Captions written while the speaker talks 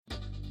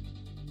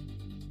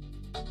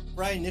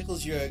Brian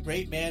Nichols, you're a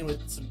great man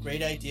with some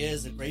great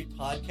ideas, a great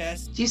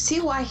podcast. Do you see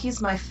why he's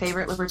my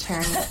favorite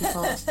libertarian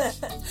people?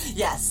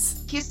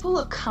 Yes. He's full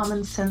of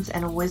common sense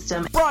and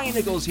wisdom. Brian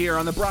Nichols here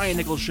on The Brian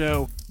Nichols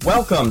Show.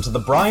 Welcome to The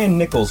Brian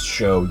Nichols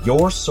Show,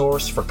 your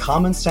source for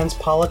common sense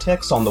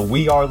politics on the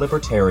We Are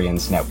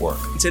Libertarians Network.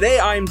 Today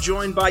I am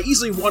joined by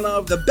easily one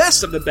of the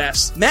best,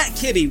 Matt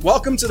Kitty.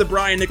 Welcome to The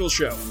Brian Nichols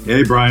Show.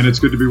 Hey, Brian, it's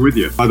good to be with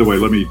you. By the way,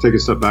 let me take a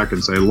step back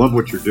and say I love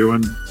what you're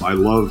doing. I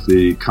love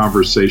the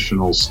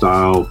conversational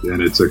style,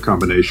 and it's a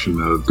combination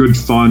of good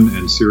fun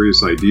and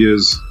serious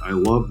ideas. I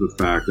love the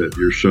fact that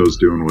your show's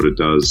doing what it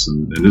does,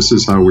 and this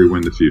is how we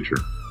win the future.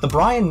 The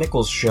Brian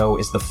Nichols Show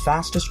is the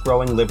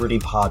fastest-growing liberty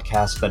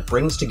podcast that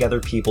brings together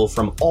people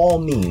from all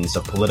means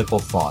of political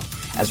thought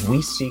as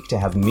we seek to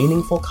have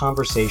meaningful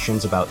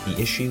conversations about the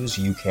issues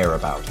you care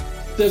about.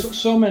 There's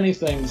so many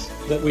things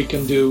that we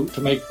can do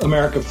to make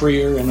America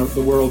freer and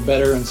the world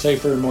better and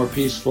safer and more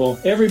peaceful.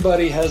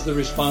 Everybody has the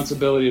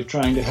responsibility of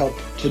trying to help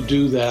to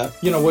do that.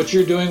 You know, what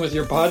you're doing with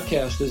your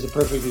podcast is a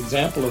perfect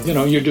example of,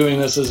 you're doing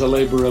this as a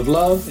labor of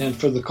love and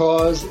for the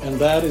cause, and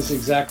that is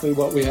exactly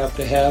what we have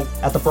to have.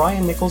 At The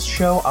Brian Nichols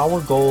Show, our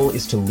goal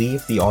is to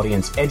leave the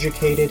audience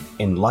educated,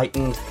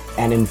 enlightened,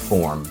 and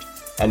informed.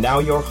 And now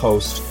your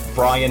host,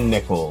 Brian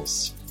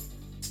Nichols.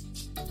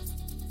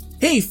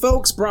 Hey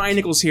folks, Brian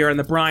Nichols here on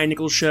The Brian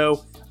Nichols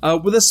Show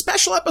with a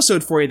special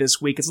episode for you this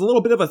week. It's a little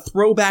bit of a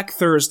Throwback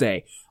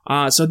Thursday.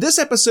 So this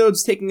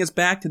episode's taking us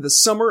back to the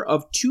summer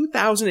of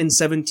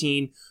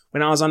 2017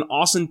 when I was on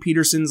Austin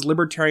Peterson's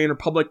Libertarian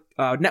Republic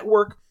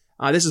network.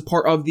 This is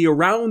part of the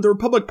Around the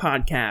Republic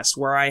podcast,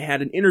 where I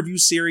had an interview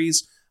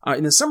series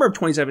in the summer of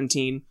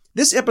 2017.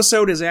 This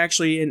episode is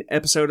actually an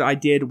episode I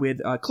did with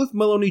Cliff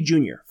Maloney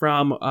Jr.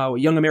 from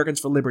Young Americans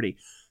for Liberty.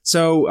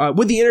 So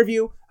with the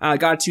interview, I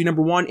got to,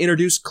 number one,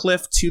 introduce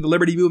Cliff to the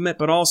Liberty Movement,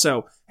 but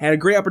also had a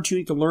great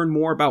opportunity to learn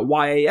more about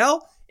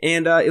YAL,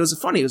 and it was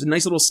funny. It was a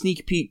nice little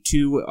sneak peek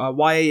to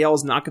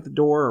YAL's Knock at the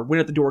Door, or Win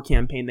at the Door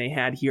campaign they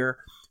had here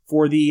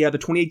for the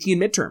 2018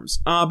 midterms.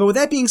 But with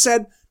that being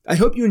said, I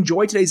hope you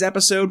enjoyed today's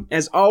episode.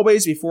 As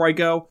always, before I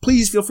go,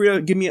 please feel free to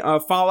give me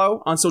a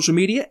follow on social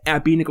media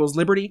at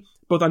BNicholsLiberty,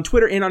 both on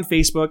Twitter and on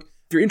Facebook.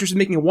 If you're interested in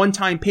making a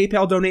one-time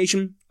PayPal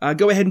donation,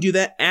 go ahead and do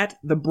that at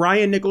The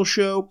Brian Nichols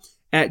Show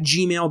at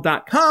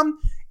gmail.com.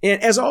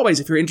 And as always,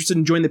 if you're interested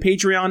in joining the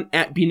Patreon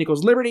at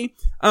BNicholsLiberty.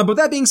 But with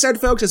that being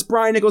said, folks, it's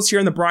Brian Nichols here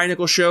on The Brian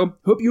Nichols Show.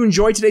 Hope you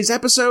enjoyed today's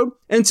episode.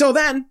 Until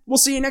then, we'll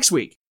see you next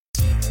week.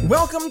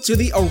 Welcome to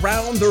the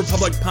Around the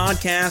Republic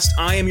podcast.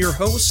 I am your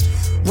host,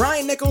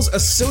 Brian Nichols,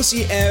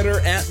 Associate Editor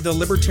at the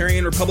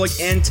Libertarian Republic,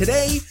 and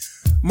today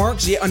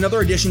marks yet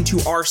another addition to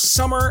our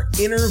summer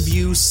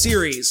interview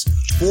series.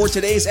 For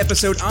today's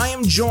episode, I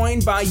am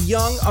joined by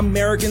Young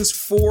Americans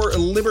for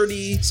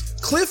Liberty's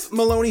Cliff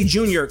Maloney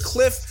Jr.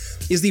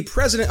 Cliff is the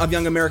president of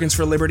Young Americans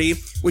for Liberty,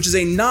 which is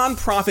a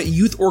nonprofit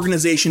youth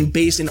organization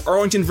based in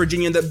Arlington,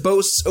 Virginia that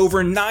boasts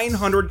over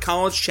 900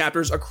 college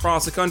chapters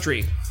across the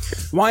country.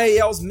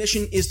 YAL's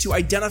mission is to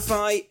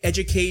identify,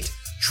 educate,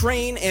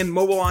 train, and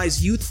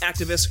mobilize youth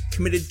activists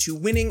committed to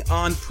winning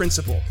on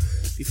principle.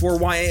 Before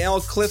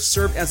YAL, Cliff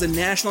served as the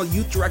National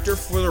Youth Director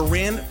for the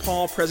Rand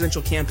Paul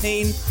presidential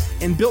campaign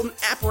and built an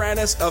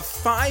apparatus of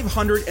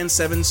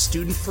 507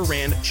 Student for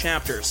Rand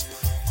chapters.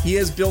 He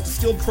has built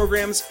field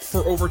programs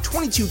for over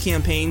 22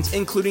 campaigns,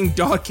 including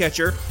dog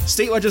catcher,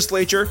 state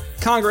legislature,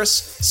 Congress,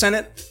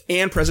 Senate,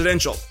 and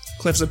presidential.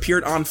 Cliff's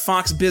appeared on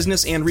Fox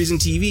Business and Reason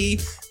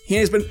TV. He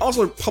has been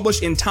also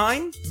published in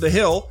Time, The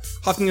Hill,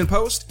 Huffington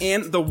Post,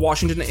 and The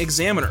Washington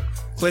Examiner.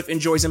 Cliff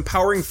enjoys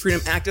empowering freedom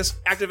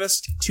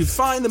activists to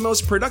find the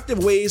most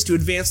productive ways to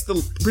advance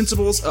the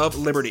principles of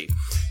liberty.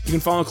 You can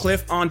follow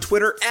Cliff on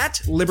Twitter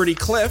at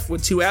LibertyCliff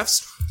with 2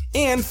 Fs,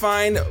 and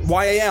find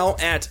YAL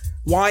at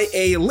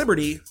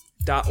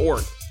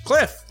yaliberty.org.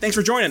 Cliff, thanks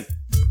for joining.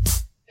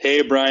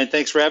 Hey, Brian.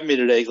 Thanks for having me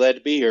today. Glad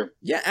to be here.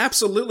 Yeah,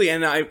 absolutely.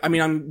 And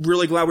I'm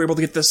really glad we were able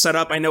to get this set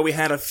up. I know we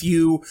had a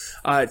few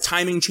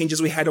timing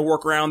changes we had to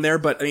work around there,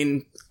 but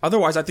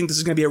otherwise, I think this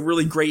is going to be a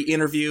really great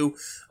interview.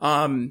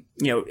 And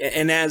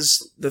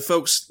as the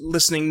folks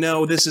listening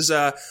know, this is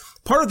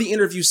part of the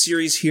interview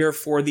series here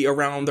for the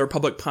Around the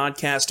Republic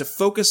podcast to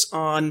focus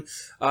on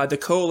the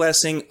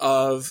coalescing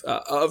of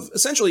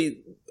essentially,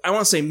 I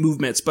want to say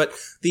movements, but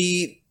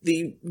the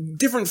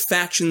different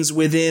factions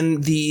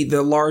within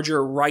the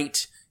larger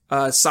right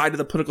side of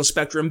the political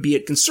spectrum, be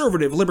it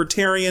conservative,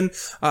 libertarian,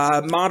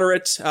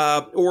 moderate,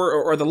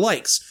 or the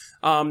likes.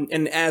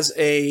 And as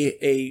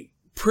a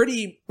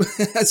pretty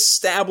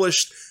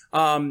established,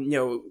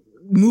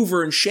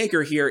 mover and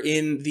shaker here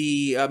in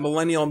the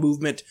millennial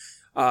movement,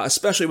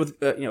 especially with,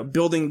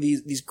 building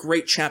these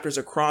great chapters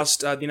across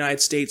the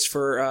United States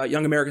for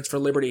Young Americans for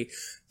Liberty.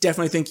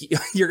 definitely think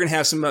you're going to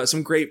have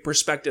some great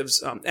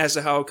perspectives as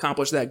to how to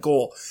accomplish that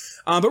goal.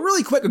 But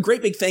really quick, a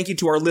great big thank you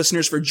to our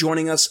listeners for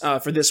joining us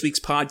for this week's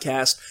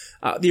podcast.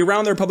 The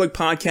Around the Republic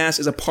podcast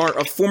is a part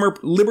of former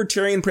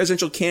Libertarian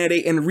presidential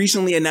candidate and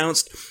recently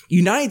announced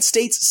United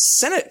States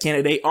Senate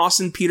candidate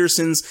Austin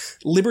Peterson's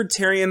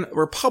Libertarian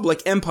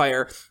Republic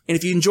empire. And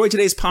if you enjoyed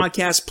today's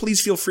podcast,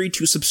 please feel free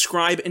to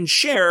subscribe and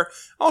share.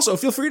 Also,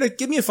 feel free to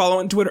give me a follow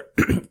on Twitter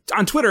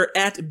on Twitter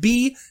at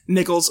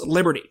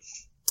 @BNicholsLiberty.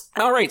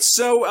 All right,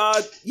 so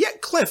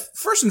Cliff,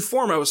 first and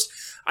foremost,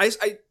 I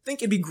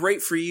think it'd be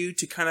great for you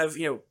to kind of,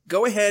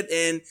 go ahead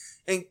and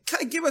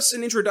kind of give us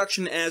an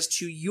introduction as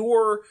to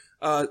your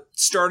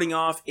starting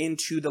off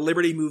into the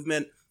liberty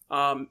movement,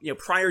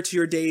 prior to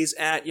your days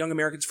at Young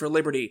Americans for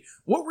Liberty.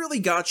 What really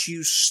got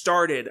you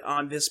started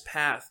on this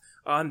path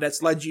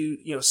that's led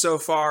you, so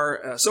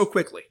far, so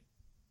quickly?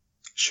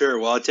 Sure.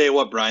 Well, I'll tell you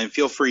what, Brian,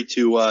 feel free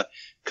to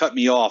cut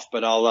me off,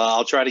 but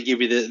I'll try to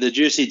give you the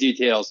juicy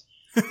details.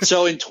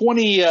 So in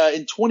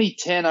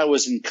 2010, I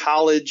was in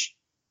college,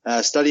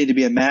 studying to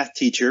be a math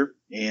teacher,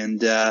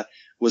 and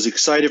was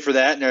excited for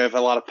that. And I have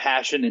a lot of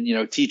passion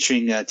in,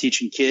 teaching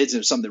kids. And it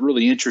was something that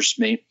really interests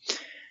me.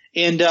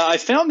 And I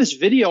found this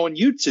video on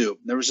YouTube.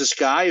 There was this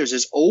guy, it was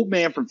this old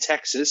man from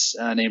Texas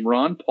named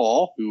Ron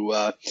Paul, who,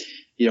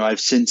 I've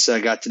since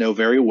got to know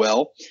very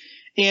well.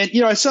 And,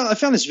 I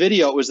found this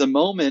video. It was the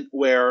moment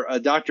where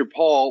Dr.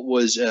 Paul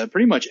was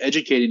pretty much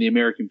educating the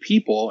American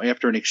people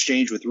after an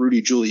exchange with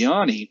Rudy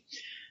Giuliani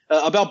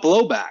about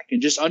blowback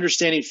and just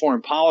understanding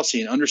foreign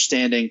policy and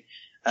understanding,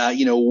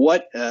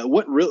 what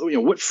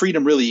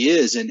freedom really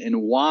is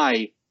and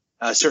why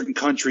certain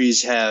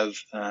countries have,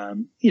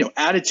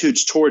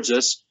 attitudes towards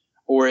us,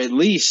 or at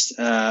least,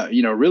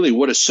 really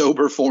what a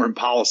sober foreign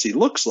policy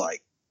looks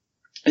like.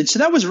 And so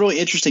that was a really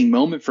interesting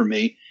moment for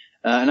me.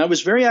 And I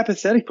was very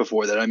apathetic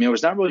before that. I mean, I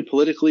was not really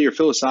politically or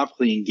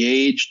philosophically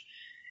engaged.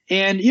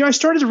 And, I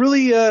started to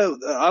really,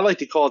 I like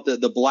to call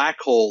it the black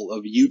hole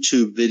of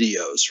YouTube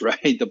videos,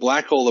 right? The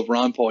black hole of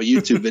Ron Paul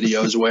YouTube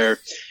videos where,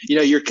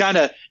 you're kind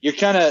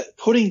of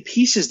putting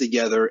pieces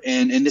together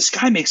and this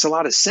guy makes a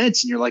lot of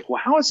sense. And you're like,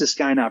 well, how is this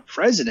guy not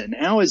president?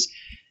 And how is,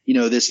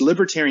 this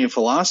libertarian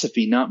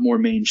philosophy not more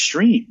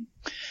mainstream?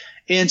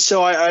 And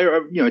so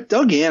I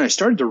dug in. I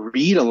started to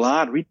read a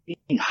lot, reading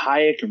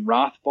Hayek and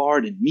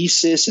Rothbard and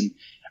Mises, and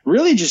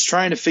really just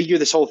trying to figure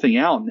this whole thing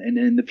out.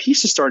 And the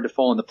pieces started to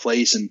fall into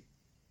place. And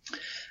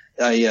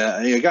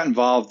I got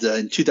involved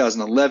in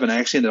 2011. I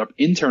actually ended up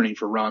interning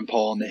for Ron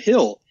Paul on the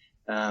Hill.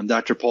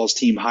 Dr. Paul's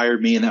team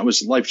hired me, and that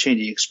was a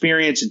life-changing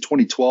experience. In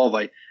 2012,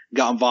 I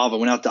got involved. I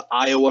went out to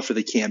Iowa for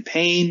the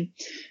campaign.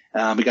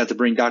 We got to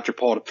bring Dr.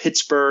 Paul to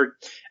Pittsburgh.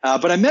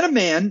 But I met a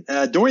man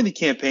during the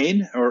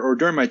campaign or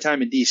during my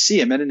time in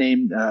D.C. I met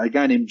a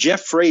guy named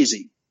Jeff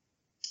Frazee.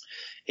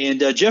 And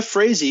Jeff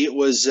Frazee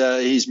was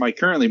he's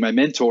currently my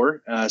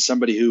mentor,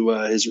 somebody who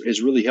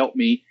has really helped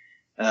me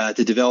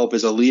to develop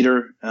as a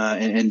leader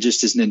and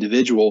just as an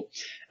individual.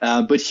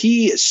 But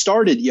he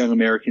started Young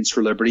Americans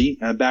for Liberty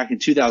back in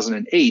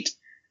 2008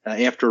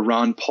 after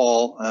Ron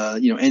Paul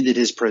ended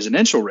his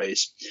presidential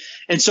race.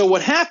 And so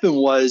what happened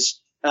was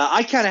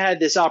I kind of had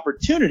this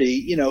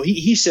opportunity.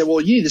 He said,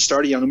 well, you need to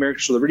start a Young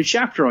Americans for Liberty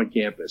chapter on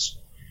campus.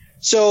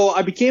 So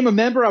I became a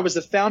member. I was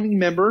the founding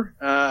member.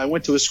 I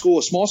went to a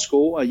small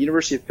school,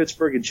 University of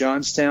Pittsburgh at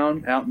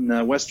Johnstown out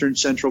in western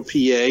central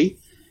PA.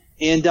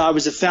 And I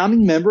was a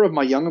founding member of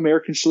my Young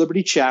Americans for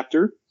Liberty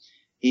chapter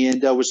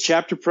and was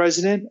chapter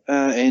president.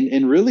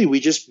 And really, we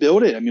just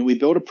built it. I mean, we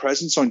built a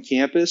presence on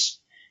campus.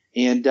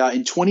 And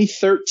in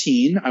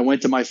 2013, I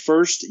went to my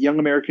first Young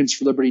Americans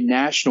for Liberty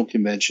national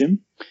convention.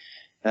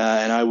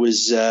 And I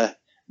was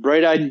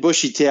bright-eyed and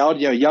bushy-tailed,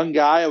 young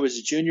guy. I was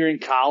a junior in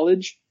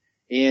college.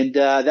 And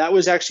that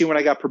was actually when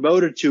I got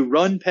promoted to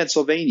run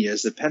Pennsylvania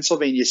as the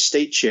Pennsylvania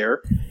State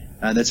Chair.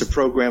 That's a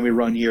program we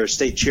run here, a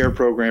state chair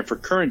program for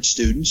current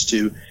students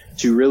to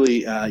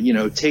really,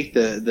 take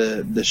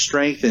the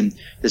strength and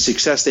the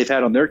success they've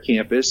had on their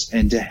campus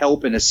and to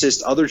help and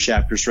assist other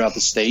chapters throughout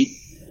the state.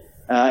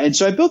 And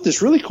so I built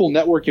this really cool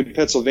network in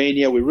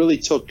Pennsylvania. We really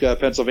took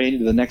Pennsylvania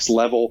to the next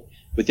level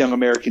with Young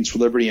Americans for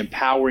Liberty,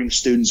 empowering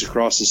students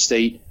across the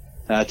state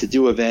to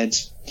do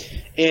events.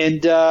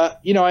 And, I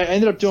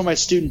ended up doing my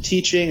student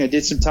teaching. I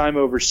did some time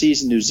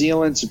overseas in New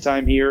Zealand, some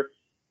time here,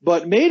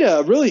 but made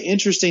a really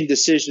interesting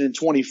decision in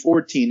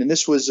 2014. And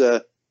this was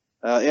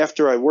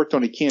after I worked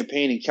on a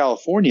campaign in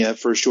California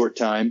for a short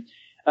time.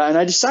 And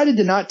I decided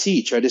to not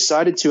teach. I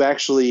decided to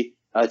actually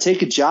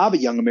take a job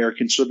at Young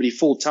Americans for Liberty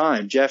full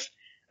time. Jeff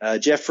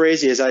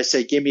Frazee, as I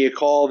say, gave me a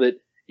call that,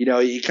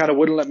 he kind of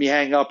wouldn't let me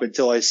hang up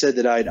until I said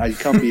that I'd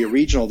come be a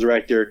regional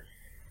director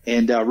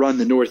and run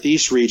the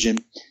Northeast region.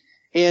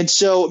 And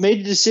so made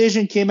a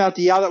decision, came out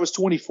the that was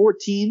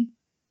 2014,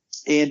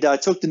 and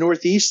took the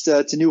Northeast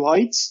to new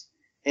heights.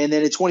 And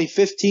then in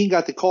 2015,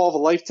 got the call of a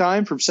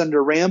lifetime from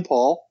Senator Rand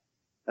Paul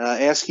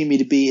asking me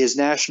to be his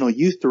national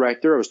youth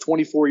director. I was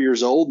 24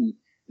 years old, and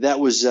that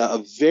was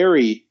a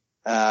very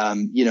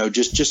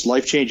just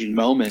life-changing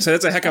moment. So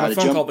that's a heck of a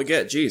phone call to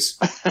get. Jeez.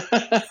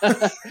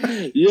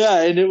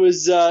 Yeah. And it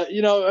was,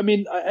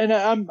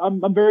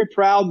 I'm very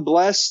proud and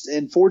blessed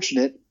and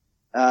fortunate.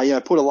 I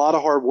put a lot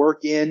of hard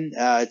work in,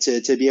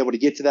 to be able to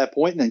get to that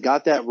point and then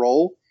got that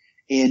role.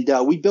 And,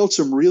 we built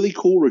some really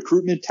cool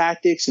recruitment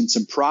tactics and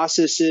some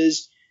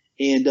processes.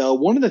 And,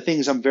 one of the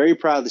things I'm very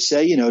proud to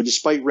say,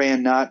 despite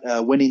Rand not,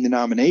 winning the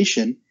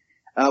nomination,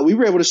 we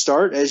were able to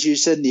start, as you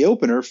said in the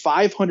opener,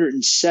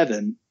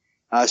 507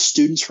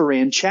 students for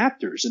Rand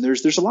chapters. And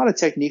there's a lot of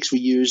techniques we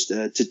used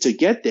to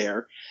get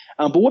there.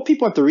 But what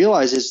people have to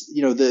realize is,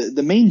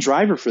 the main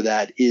driver for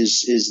that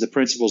is the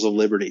principles of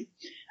liberty,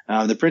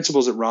 the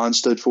principles that Ron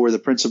stood for, the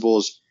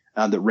principles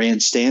that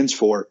Rand stands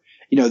for.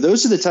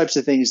 Those are the types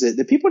of things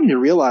that people need to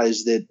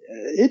realize that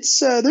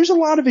there's a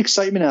lot of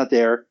excitement out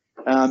there.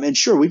 And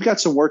sure, we've got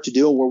some work to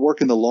do, and we're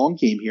working the long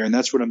game here. And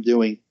that's what I'm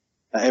doing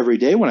every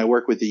day when I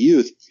work with the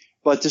youth.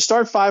 But to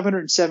start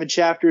 507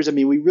 chapters,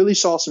 we really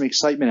saw some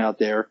excitement out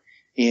there.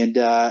 And,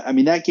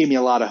 that gave me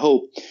a lot of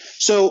hope.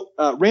 So,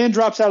 Rand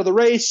drops out of the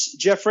race.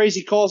 Jeff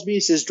Frazee calls me,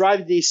 says, drive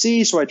to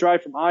DC. So I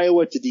drive from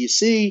Iowa to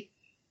DC.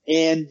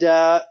 And,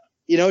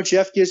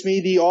 Jeff gives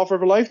me the offer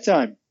of a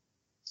lifetime.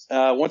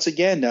 Once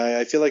again,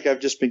 I feel like I've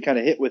just been kind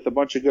of hit with a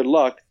bunch of good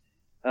luck.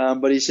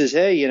 But he says,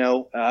 hey,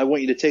 I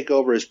want you to take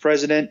over as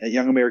president at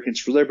Young Americans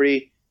for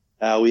Liberty.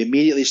 We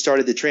immediately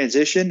started the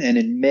transition. And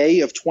in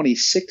May of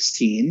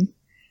 2016,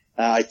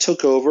 I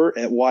took over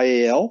at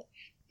YAL.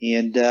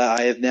 And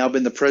I have now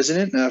been the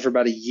president for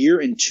about a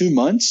year and 2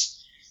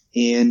 months.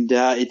 And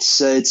I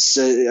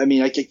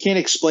can't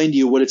explain to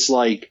you what it's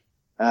like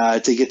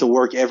to get to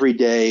work every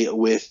day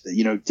with,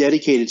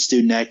 dedicated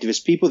student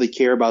activists, people that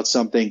care about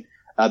something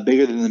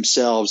bigger than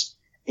themselves.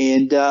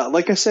 And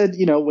like I said,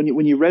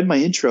 when you read my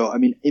intro,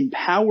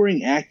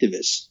 empowering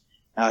activists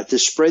to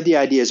spread the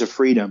ideas of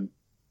freedom.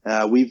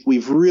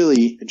 We've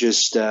really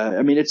just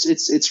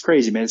it's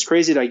crazy, man. It's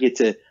crazy that I get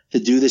to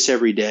do this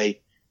every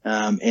day.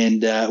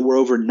 We're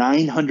over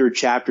 900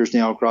 chapters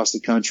now across the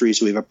country.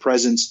 So we have a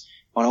presence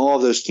on all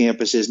of those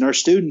campuses, and our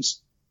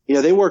students,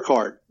 they work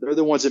hard. They're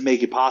the ones that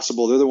make it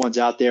possible. They're the ones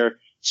out there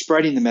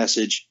spreading the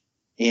message.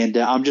 And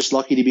I'm just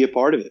lucky to be a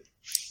part of it.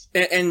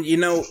 And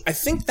I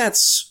think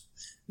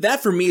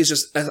that for me is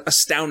just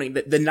astounding,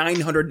 the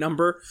 900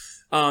 number,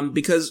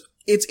 because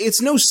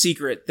it's no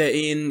secret that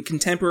in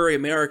contemporary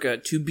America,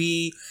 to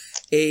be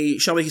a,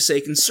 shall we say,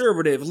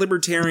 conservative,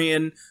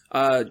 libertarian,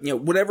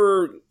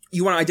 whatever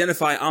you want to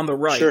identify on the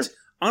right, sure,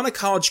 on a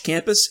college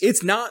campus,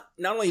 it's not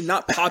only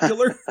not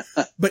popular,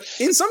 but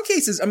in some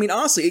cases,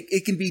 honestly,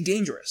 it can be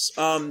dangerous.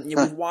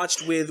 We've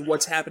watched with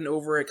what's happened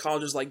over at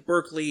colleges like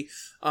Berkeley.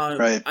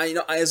 Right. I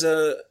was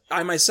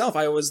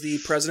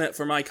the president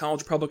for my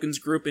college Republicans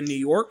group in New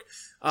York.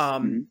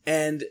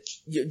 And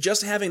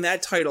just having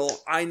that title,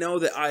 I know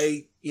that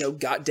I,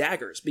 got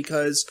daggers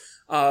because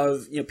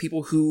of,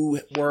 people who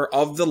were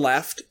of the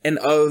left and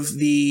of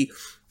the,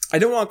 I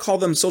don't want to call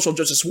them social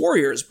justice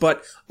warriors,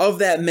 but of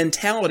that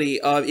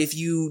mentality of if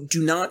you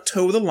do not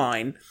toe the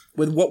line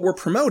with what we're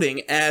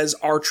promoting as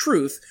our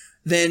truth,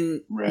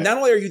 then right, not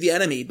only are you the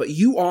enemy, but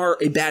you are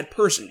a bad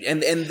person.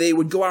 And they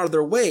would go out of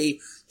their way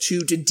to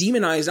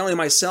demonize not only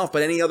myself,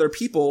 but any other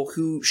people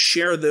who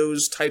share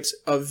those types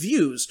of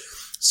views.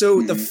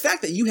 So the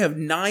fact that you have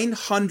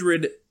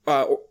 900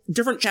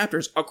 different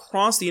chapters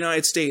across the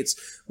United States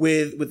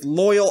with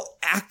loyal,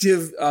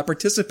 active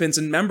participants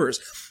and members,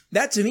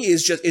 that to me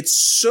is just, it's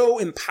so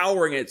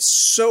empowering. It's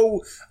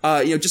so,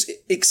 just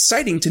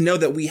exciting to know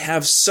that we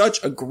have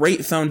such a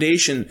great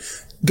foundation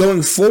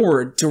going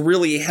forward to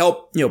really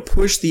help,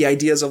 push the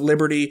ideas of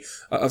liberty,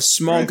 of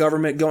small right,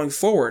 government going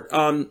forward.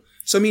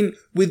 So,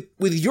 with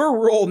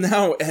your role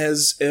now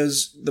as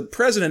the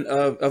president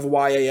of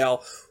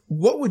YAL,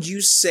 what would you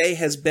say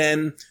has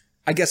been,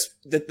 I guess,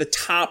 the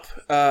top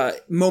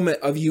moment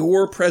of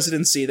your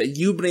presidency that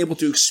you've been able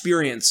to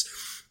experience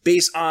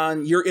based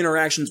on your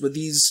interactions with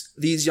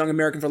these Young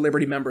American for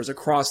Liberty members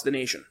across the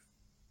nation?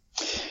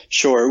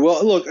 Sure.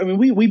 Well, look,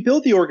 we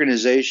built the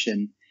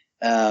organization.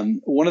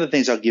 One of the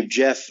things I'll give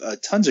Jeff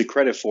tons of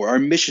credit for, our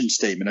mission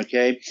statement,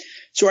 okay?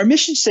 So our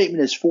mission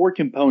statement is 4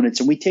 components,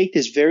 and we take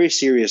this very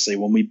seriously.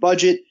 When we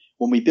budget,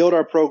 when we build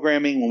our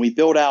programming, when we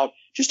build out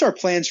just our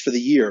plans for the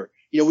year,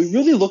 we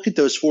really look at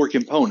those 4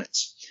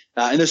 components.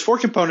 And those 4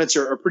 components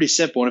are pretty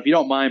simple. And if you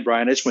don't mind,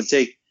 Brian, I just want to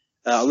take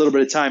a little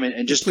bit of time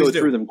and just go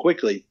through them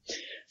quickly.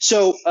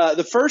 So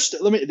the first,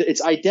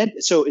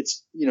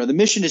 the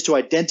mission is to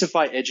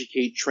identify,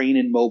 educate, train,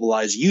 and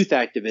mobilize youth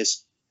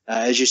activists,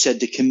 as you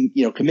said,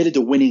 committed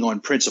to winning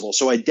on principle.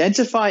 So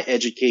identify,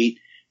 educate,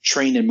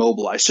 train, and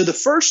mobilize. So the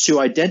first 2,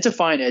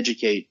 identify and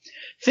educate,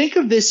 think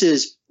of this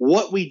as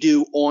what we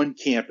do on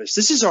campus.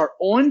 This is our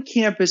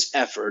on-campus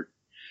effort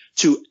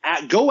to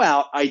go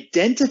out,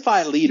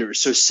 identify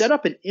leaders. So set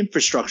up an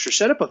infrastructure,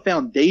 set up a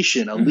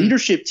foundation, a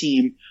leadership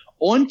team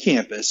on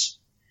campus,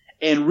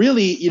 and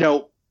really,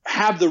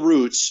 have the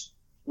roots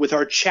with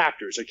our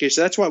chapters. Okay.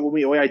 So that's why when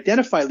we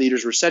identify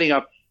leaders, we're setting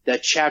up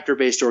that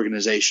chapter-based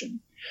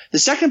organization. The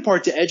second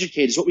part to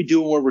educate is what we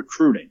do when we're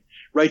recruiting.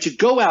 right, to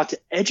go out to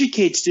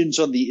educate students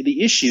on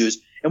the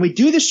issues. And we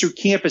do this through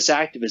campus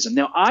activism.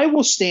 Now, I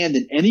will stand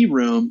in any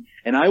room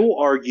and I will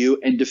argue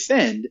and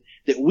defend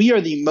that we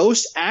are the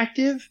most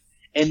active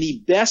and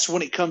the best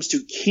when it comes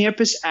to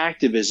campus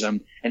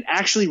activism and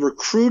actually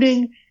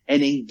recruiting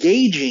and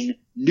engaging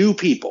new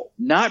people,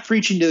 not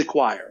preaching to the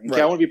choir. Okay,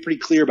 right. I want to be pretty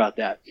clear about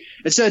that.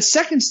 And so that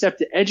second step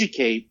to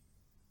educate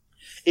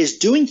is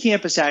doing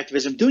campus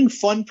activism, doing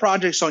fun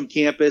projects on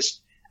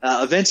campus,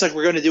 events like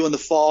we're going to do in the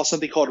fall,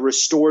 something called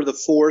Restore the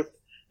Fourth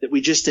that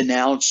we just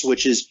announced,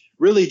 which is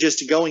really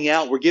just going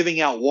out. We're giving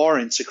out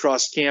warrants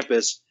across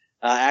campus,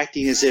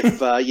 acting as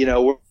if,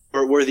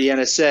 we're the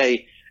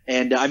NSA.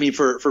 And I mean,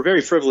 for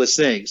very frivolous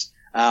things.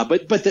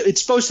 But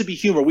it's supposed to be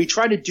humor. We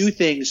try to do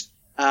things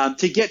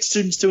to get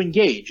students to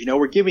engage.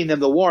 We're giving them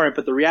the warrant,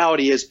 but the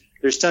reality is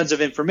there's tons of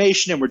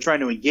information and we're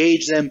trying to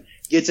engage them,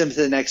 get them to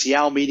the next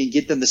YAL meeting,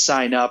 get them to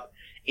sign up.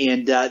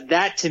 And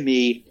that to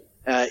me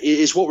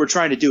is what we're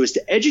trying to do, is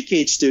to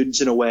educate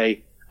students in a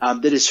way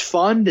that is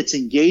fun, that's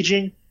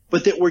engaging,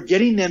 but that we're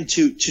getting them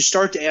to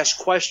start to ask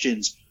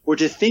questions or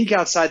to think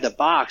outside the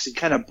box and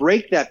kind of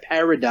break that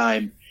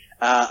paradigm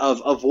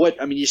of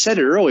what, I mean, you said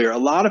it earlier, a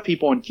lot of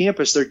people on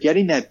campus, they're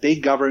getting that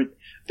big government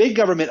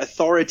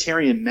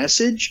authoritarian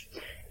message.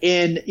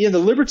 And, the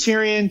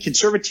libertarian,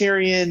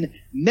 conservatarian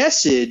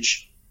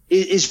message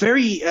is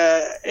very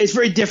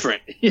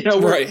different.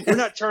 Right. We're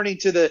not turning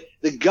to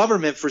the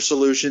government for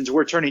solutions.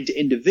 We're turning to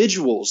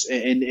individuals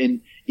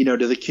and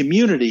to the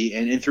community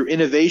and through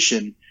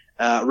innovation,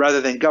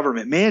 rather than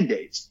government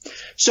mandates.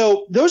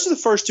 So those are the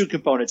first two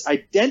components: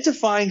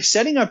 identifying,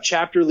 setting up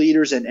chapter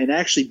leaders and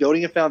actually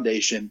building a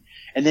foundation,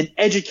 and then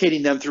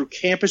educating them through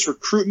campus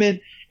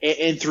recruitment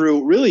and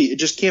through really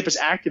just campus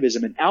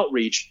activism and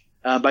outreach,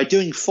 by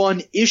doing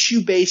fun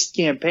issue-based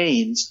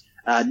campaigns,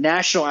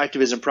 national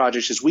activism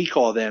projects as we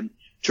call them,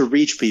 to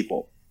reach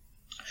people.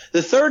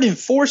 The third and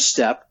fourth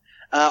step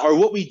are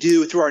what we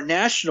do through our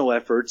national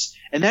efforts,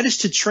 and that is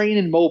to train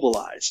and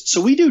mobilize.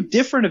 So we do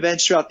different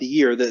events throughout the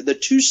year. The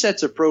two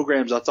sets of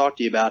programs I'll talk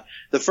to you about,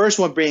 the first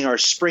one being our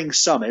spring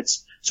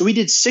summits. So we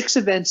did 6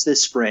 events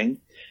this spring.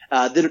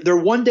 They're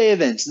one-day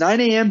events,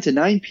 9 a.m. to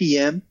 9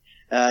 p.m.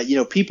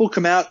 People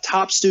come out,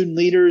 top student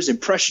leaders,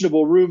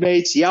 impressionable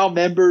roommates, YAL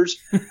members.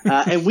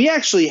 And we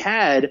actually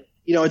had,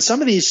 in some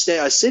of these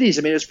cities,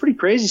 I mean, it was pretty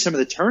crazy, some of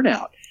the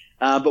turnout.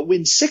 But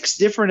in 6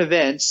 different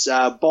events,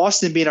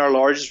 Boston being our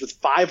largest with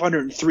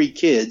 503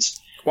 kids,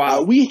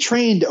 wow. We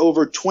trained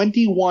over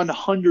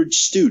 2,100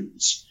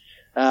 students.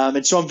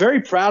 And so I'm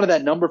very proud of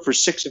that number for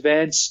 6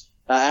 events,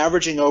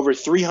 averaging over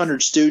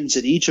 300 students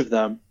at each of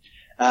them.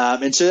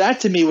 And so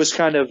that to me was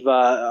kind of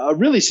a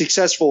really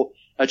successful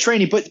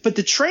training. But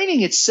the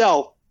training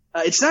itself,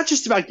 it's not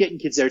just about getting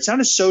kids there. It's not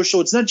a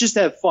social. It's not just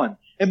to have fun.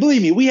 And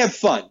believe me, we have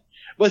fun.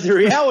 But the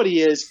reality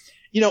is,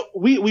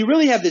 we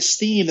really have this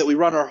theme that we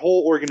run our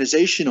whole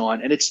organization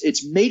on, and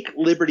it's Make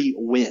Liberty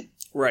Win.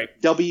 Right.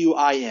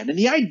 WIN. And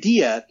the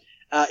idea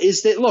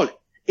is that, look,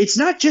 it's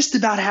not just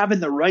about having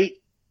the right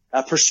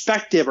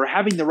perspective or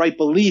having the right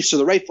beliefs or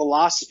the right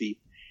philosophy.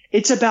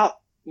 It's about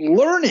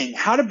learning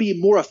how to be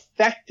more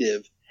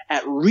effective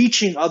at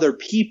reaching other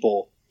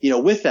people,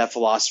 with that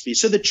philosophy.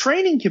 So the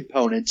training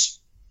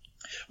components,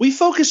 we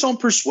focus on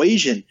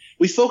persuasion.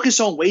 We focus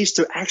on ways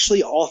to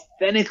actually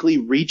authentically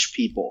reach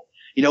people.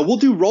 We'll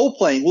do role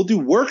playing, we'll do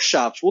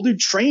workshops, we'll do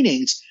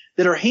trainings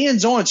that are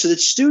hands-on so that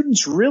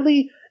students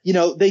really,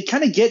 they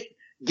kind of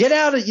get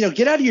out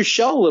of your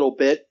shell a little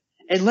bit,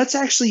 and let's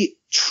actually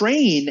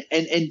train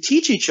and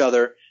teach each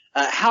other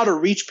how to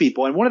reach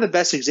people. And one of the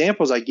best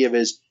examples I give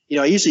is,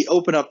 I usually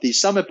open up the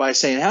summit by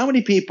saying, how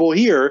many people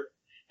here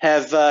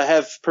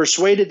have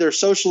persuaded their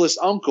socialist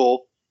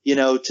uncle,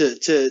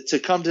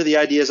 to come to the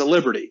ideas of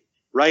liberty,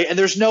 right? And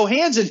there's no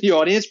hands in the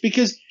audience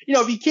because,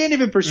 if you can't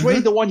even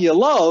persuade the one you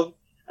love,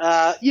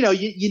 you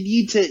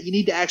need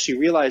to actually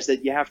realize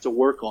that you have to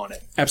work on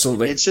it.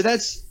 Absolutely. And so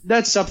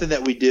that's something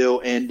that we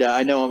do. And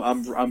I know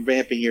I'm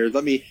vamping here.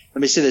 Let me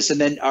say this. And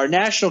then our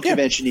national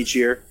convention each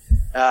year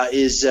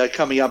is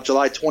coming up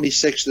July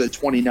 26th to the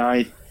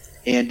 29th,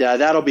 and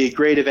that'll be a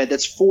great event.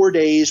 That's 4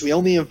 days. We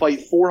only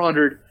invite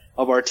 400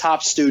 of our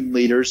top student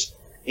leaders,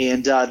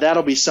 and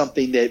that'll be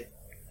something that,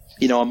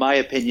 in my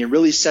opinion,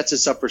 really sets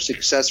us up for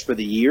success for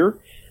the year,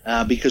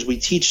 because we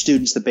teach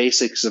students the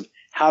basics of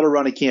how to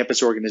run a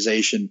campus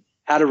organization,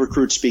 how to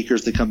recruit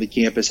speakers to come to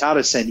campus, how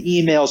to send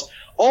emails,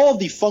 all of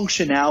the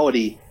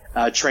functionality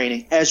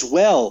training, as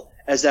well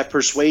as that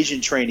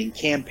persuasion training,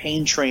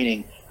 campaign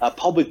training,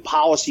 public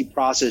policy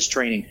process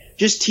training,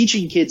 just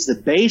teaching kids the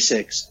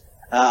basics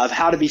of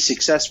how to be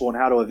successful and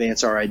how to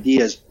advance our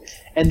ideas.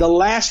 And the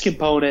last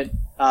component,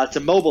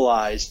 to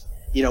mobilize,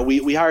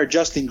 we hired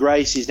Justin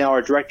Grice. He's now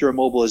our director of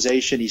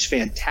mobilization. He's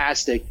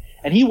fantastic.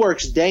 And he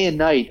works day and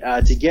night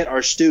to get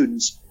our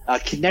students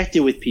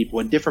connected with people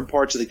in different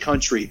parts of the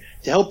country,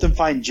 to help them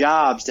find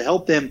jobs, to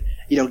help them,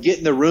 get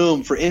in the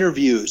room for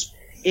interviews.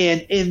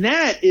 And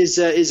that is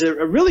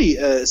a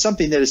really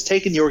something that has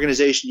taken the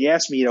organization. You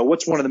asked me,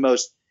 what's one of the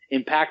most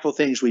impactful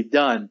things we've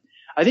done?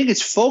 I think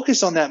it's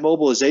focus on that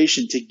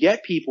mobilization to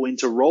get people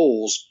into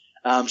roles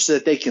so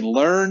that they can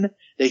learn,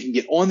 they can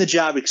get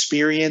on-the-job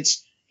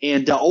experience,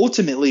 and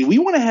ultimately, we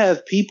want to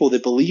have people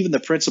that believe in the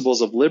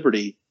principles of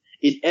liberty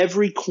in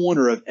every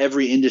corner of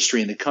every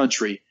industry in the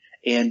country.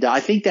 And I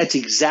think that's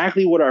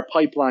exactly what our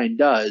pipeline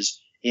does.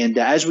 And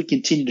as we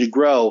continue to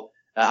grow,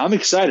 I'm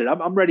excited.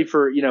 I'm ready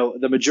for,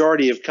 the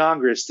majority of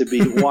Congress to be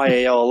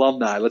YAL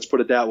alumni. Let's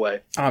put it that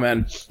way.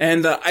 Amen.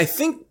 And I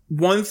think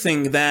one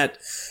thing that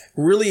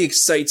really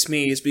excites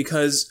me is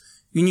because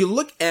when you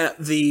look at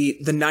the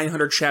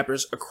 900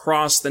 chapters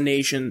across the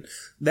nation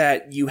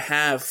that you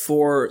have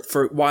for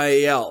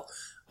YAL,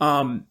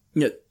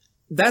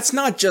 that's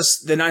not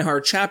just the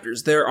 900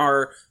 chapters. There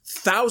are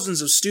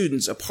thousands of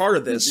students a part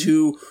of this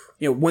who,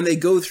 when they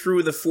go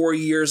through the 4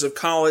 years of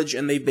college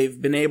and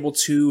they've been able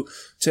to,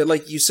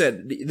 like you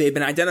said, they've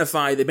been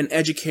identified, they've been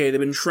educated, they've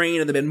been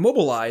trained, and they've been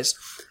mobilized,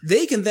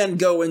 they can then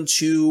go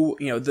into,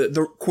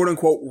 the quote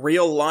unquote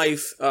real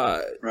life,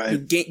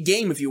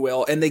 game, if you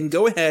will, and they can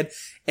go ahead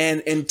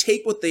and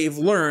take what they've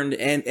learned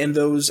and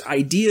those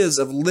ideas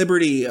of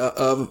liberty,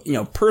 of,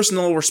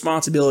 personal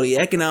responsibility,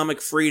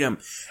 economic freedom,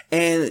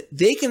 and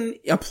they can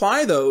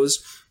apply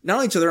those not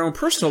only to their own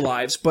personal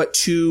lives, but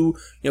to,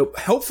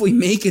 hopefully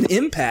make an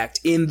impact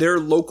in their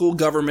local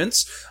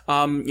governments,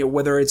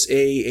 whether it's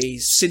a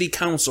city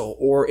council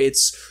or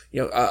it's,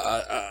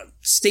 a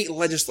state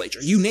legislature,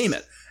 you name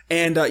it.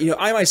 And,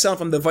 I myself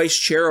am the vice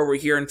chair over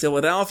here in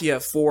Philadelphia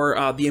for,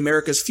 the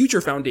America's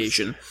Future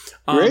Foundation.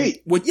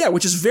 Great.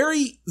 Which is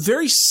very,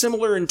 very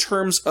similar in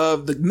terms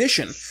of the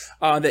mission,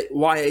 that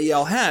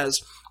YAL has.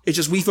 It's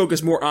just we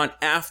focus more on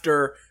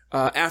after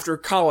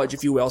college,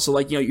 if you will. So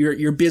like,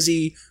 you're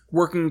busy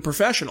working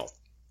professional.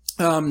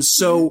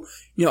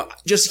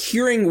 Just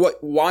hearing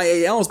what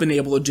YAL has been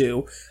able to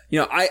do,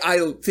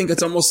 I think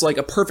it's almost like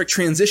a perfect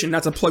transition,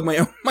 not to plug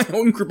my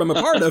own group I'm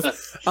a part of.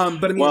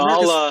 But I mean,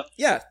 well,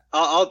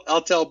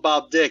 I'll tell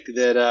Bob Dick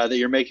that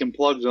you're making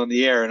plugs on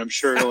the air, and I'm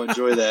sure he'll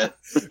enjoy that.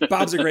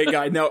 Bob's a great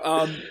guy. No,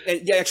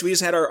 actually, we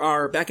just had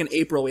our back in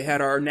April, we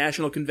had our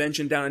national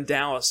convention down in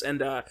Dallas,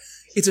 and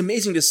it's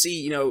amazing to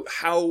see,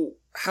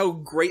 how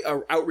great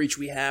our outreach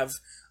we have,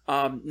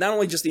 not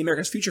only just the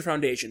America's Future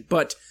Foundation,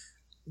 but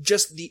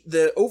just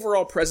the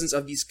overall presence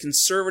of these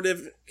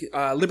conservative,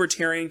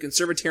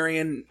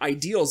 conservatarian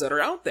ideals that are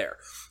out there.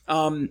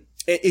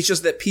 It's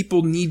just that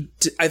people need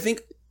to, I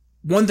think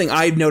one thing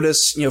I've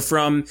noticed,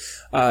 from,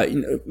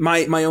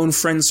 my own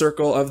friend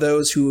circle of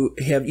those who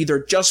have either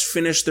just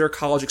finished their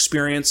college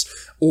experience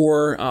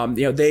or,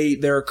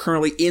 they're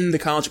currently in the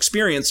college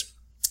experience,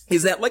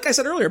 is that, like I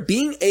said earlier,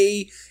 being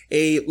a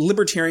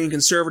libertarian,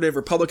 conservative,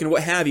 Republican,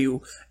 what have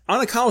you,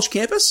 on a college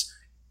campus,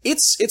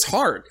 it's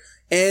hard.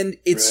 And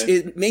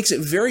it makes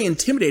it very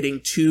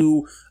intimidating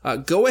to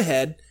go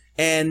ahead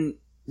and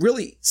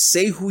really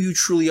say who you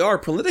truly are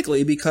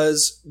politically,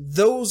 because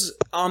those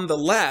on the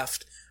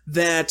left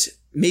that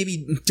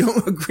maybe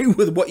don't agree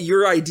with what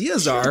your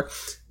ideas are,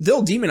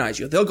 they'll demonize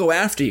you, they'll go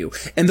after you,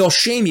 and they'll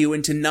shame you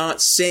into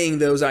not saying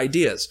those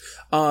ideas.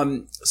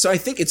 So I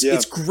think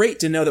it's great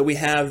to know that we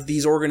have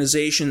these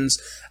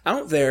organizations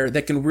out there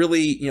that can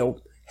really,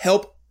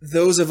 help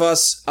those of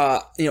us,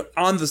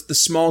 on the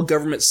small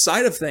government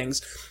side of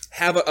things,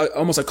 have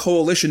almost a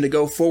coalition to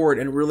go forward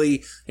and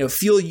really,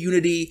 feel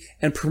unity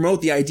and promote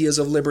the ideas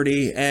of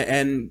liberty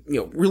and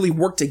really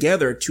work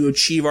together to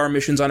achieve our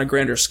missions on a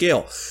grander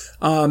scale.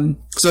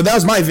 So that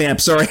was my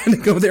vamp. Sorry, I had to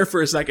go there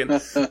for a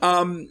second.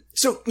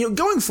 So,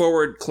 going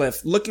forward,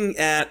 Cliff, looking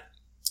at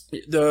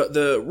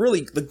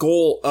the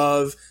goal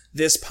of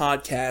this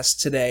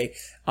podcast today,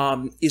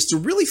 is to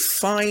really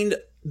find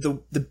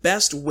the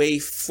best way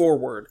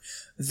forward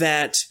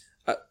that,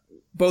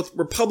 both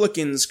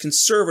Republicans,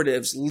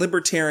 conservatives,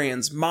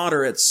 libertarians,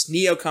 moderates,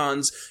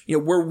 neocons,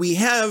 where we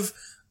have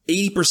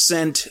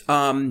 80%,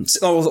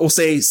 we'll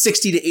say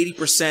 60 to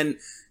 80%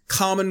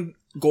 common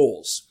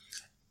goals.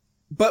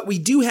 But we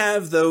do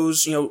have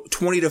those,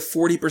 20 to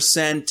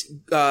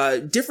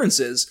 40%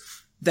 differences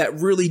that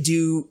really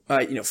do,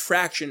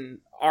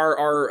 fraction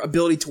our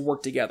ability to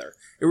work together.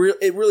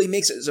 It really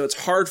makes it so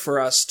it's hard for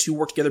us to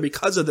work together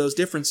because of those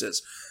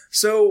differences.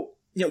 So,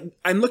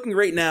 I'm looking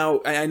right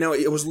now, I know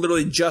it was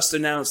literally just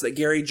announced that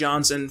Gary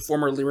Johnson,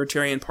 former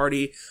Libertarian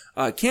Party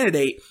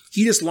candidate,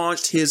 he just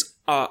launched his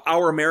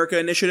Our America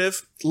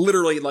initiative,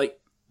 literally like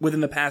within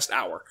the past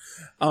hour,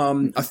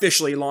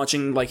 officially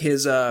launching like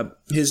his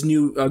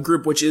new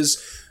group, which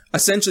is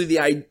essentially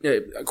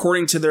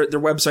according to their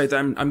website that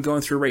I'm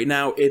going through right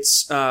now,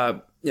 it's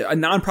a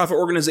nonprofit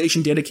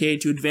organization dedicated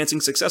to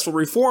advancing successful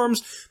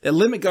reforms that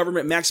limit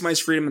government,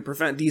 maximize freedom, and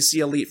prevent DC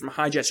elite from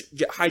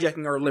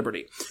hijacking our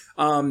liberty.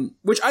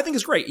 Which I think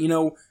is great.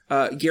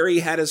 Gary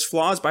had his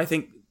flaws, but I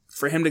think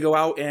for him to go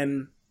out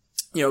and,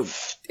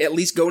 at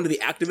least go into the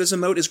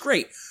activism mode is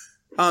great.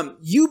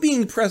 You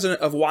being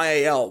president of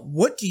YAL,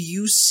 what do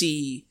you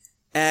see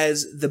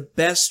as the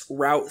best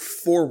route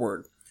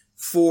forward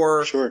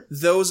for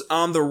those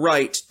on the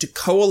right to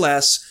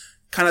coalesce,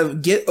 kind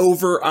of get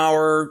over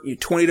our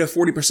 20 to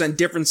 40%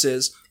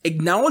 differences,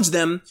 acknowledge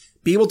them,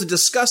 be able to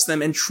discuss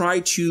them, and try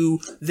to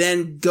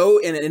then go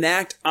and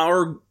enact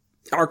our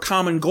our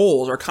common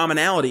goals, our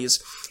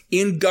commonalities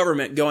in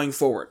government going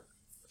forward?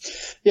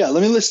 Yeah,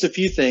 let me list a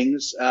few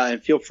things,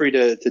 and feel free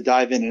to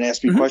dive in and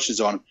ask me questions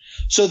on them.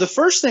 So the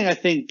first thing I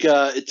think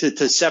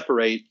to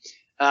separate,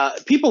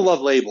 people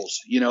love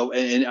labels,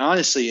 and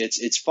honestly,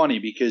 it's funny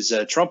because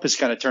Trump has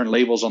kind of turned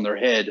labels on their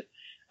head.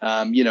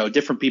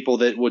 Different people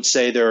that would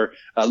say they're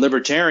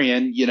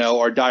libertarian,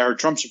 are diehard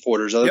Trump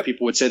supporters. Other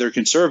people would say they're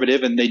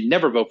conservative and they'd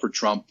never vote for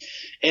Trump.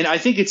 And I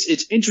think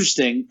it's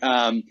interesting.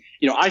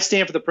 I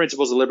stand for the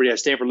principles of liberty. I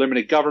stand for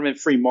limited government,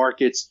 free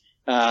markets,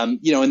 and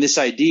this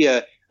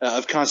idea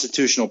of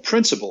constitutional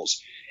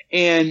principles.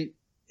 And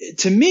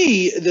to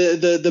me,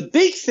 the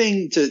big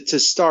thing to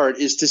start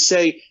is to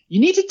say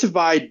you need to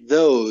divide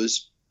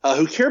those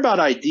who care about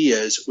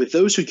ideas with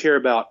those who care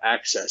about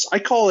access. I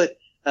call it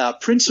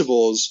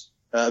principles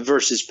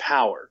versus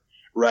power,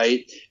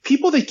 right?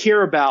 People that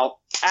care about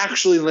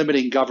actually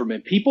limiting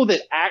government, people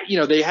that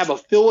they have a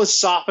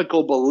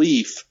philosophical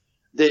belief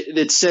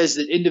that says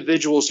that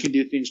individuals can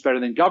do things better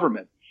than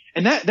government.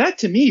 And that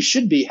to me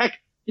should be, heck,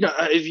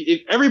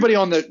 if everybody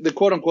on the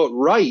quote unquote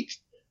right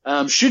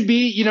should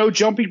be,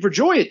 jumping for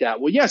joy at that.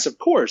 Well, yes, of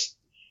course.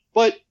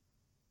 But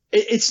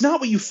it's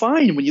not what you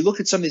find when you look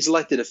at some of these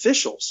elected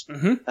officials.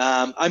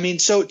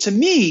 So to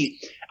me,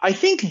 I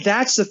think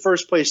that's the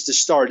first place to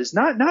start, is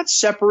not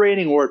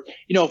separating, or,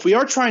 if we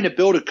are trying to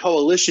build a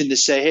coalition to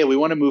say, hey, we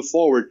want to move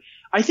forward,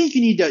 I think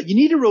you need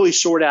to really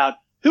sort out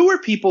who are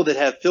people that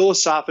have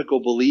philosophical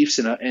beliefs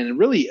and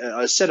really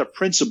a set of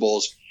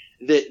principles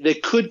that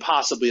could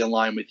possibly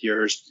align with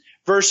yours,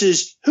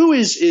 versus who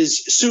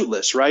is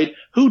suitless, right?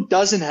 Who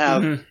doesn't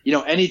have,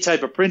 any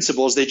type of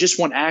principles. They just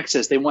want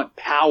access. They want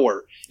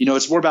power.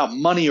 It's more about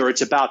money, or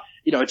it's about,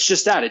 it's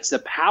just that. It's the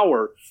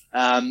power.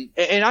 And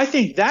I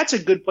think that's a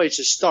good place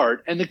to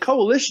start. And the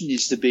coalition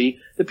needs to be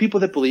the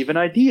people that believe in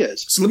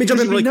ideas. So let me jump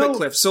in really quick,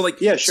 Cliff. So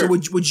yeah, sure.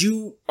 So would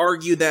you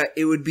argue that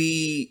it would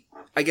be,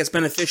 I guess,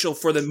 beneficial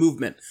for the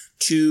movement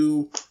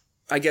to,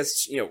 I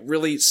guess,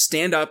 really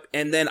stand up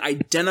and then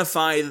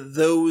identify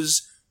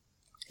those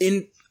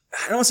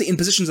I don't want to say in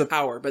positions of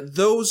power, but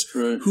those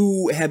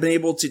who have been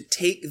able to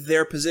take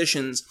their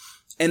positions,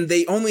 and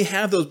they only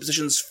have those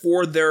positions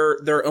for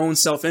their own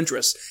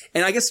self-interest.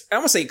 And I guess I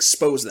don't want to say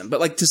expose them, but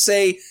like to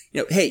say,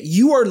 hey,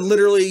 you are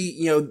literally,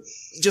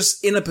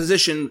 just in a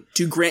position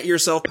to grant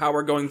yourself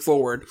power going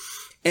forward.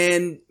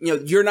 And,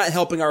 you're not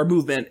helping our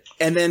movement.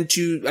 And then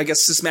to, I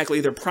guess, systematically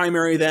either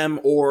primary them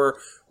or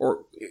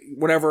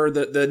whatever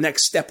the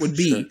next step would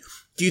be. Sure.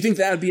 Do you think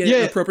that would be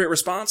an appropriate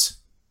response?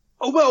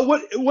 Oh, well,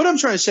 what I'm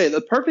trying to say,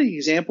 the perfect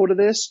example to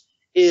this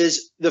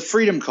is the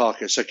Freedom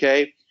Caucus,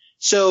 okay?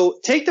 So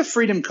take the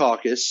Freedom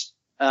Caucus,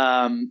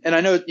 and I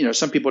know,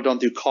 some people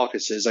don't do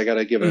caucuses. I got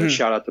to give a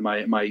shout out to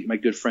my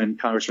good friend,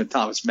 Congressman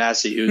Thomas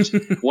Massey, who's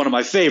one of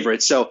my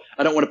favorites. So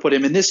I don't want to put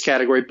him in this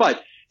category,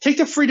 but take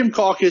the Freedom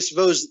Caucus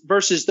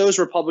versus those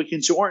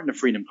Republicans who aren't in the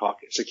Freedom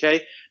Caucus,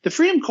 okay? The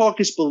Freedom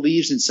Caucus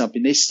believes in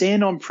something. They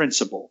stand on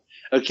principle.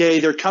 Okay,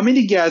 they're coming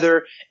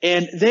together,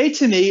 and they,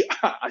 to me,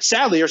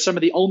 sadly, are some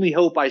of the only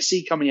hope I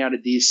see coming out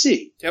of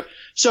D.C. Yep.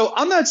 So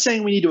I'm not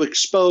saying we need to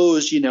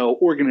expose,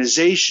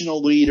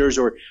 organizational leaders,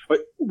 or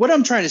what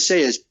I'm trying to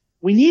say is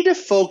we need to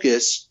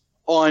focus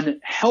on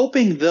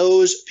helping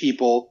those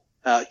people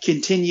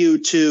continue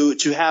to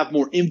have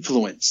more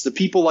influence. The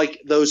people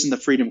like those in the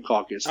Freedom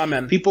Caucus.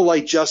 Amen. People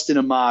like Justin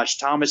Amash,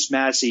 Thomas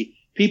Massey,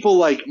 people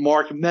like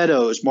Mark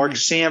Meadows, Mark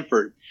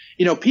Sanford.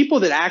 People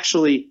that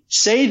actually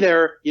say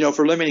they're,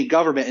 for limiting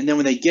government, and then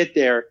when they get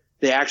there,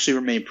 they actually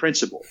remain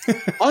principled.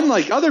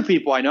 Unlike other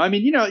people I know. I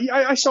mean,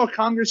 I saw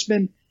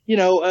congressmen,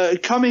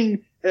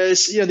 coming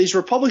as, these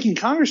Republican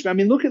congressmen. I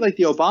mean, look at like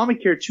the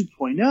Obamacare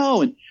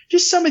 2.0 and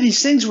just some of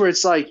these things where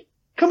it's like,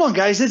 come on,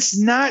 guys, it's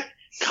not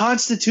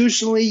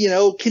constitutionally,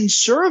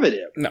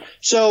 conservative. No.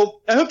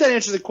 So I hope that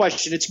answers the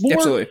question. It's more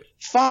Absolutely.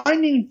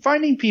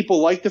 finding people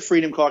like the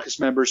Freedom Caucus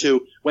members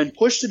who, when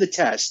pushed to the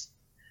test,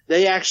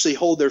 they actually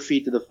hold their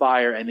feet to the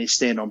fire and they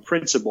stand on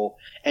principle.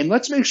 And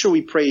let's make sure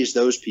we praise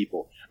those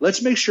people.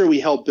 Let's make sure we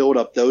help build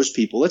up those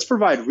people. Let's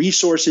provide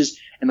resources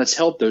and let's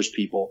help those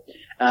people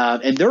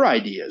and their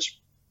ideas,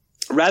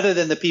 rather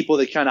than the people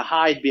that kind of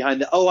hide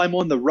behind I'm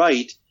on the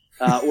right,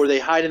 or they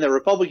hide in the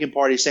Republican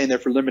Party saying they're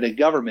for limited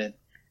government,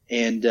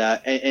 and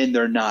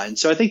they're not. And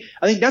so I think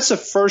that's the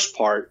first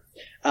part.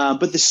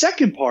 But the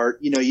second part,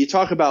 you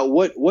talk about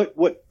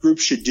what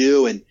groups should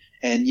do, and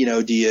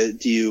do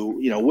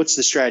you what's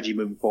the strategy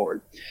moving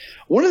forward?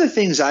 One of the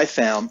things I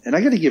found, and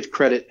I got to give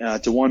credit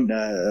to one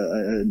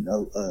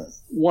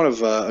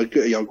of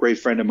a great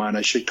friend of mine,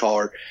 I should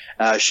call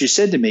her. She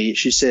said to me,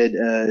 she's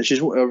a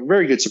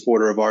very good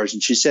supporter of ours,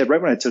 and she said right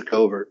when I took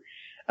over,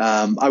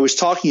 I was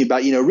talking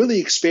about really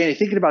expanding,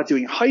 thinking about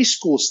doing high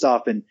school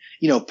stuff and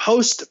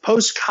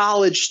post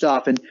college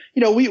stuff, and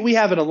we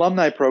have an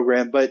alumni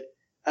program, but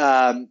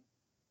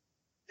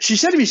she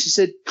said to me, she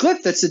said,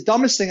 Cliff, that's the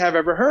dumbest thing I've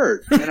ever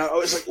heard. And I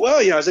was like, well,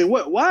 I was like,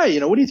 what, why?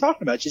 What are you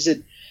talking about? She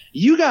said,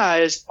 you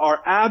guys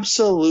are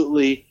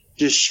absolutely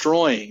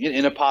destroying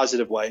in a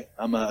positive way.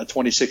 I'm a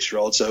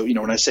 26-year-old. So,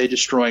 when I say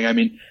destroying, I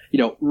mean,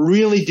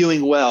 really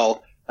doing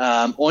well,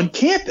 on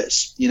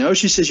campus.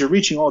 She says, you're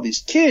reaching all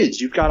these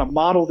kids. You've got a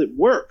model that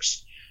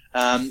works.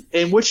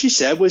 And what she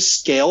said was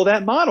scale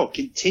that model,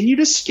 continue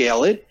to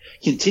scale it,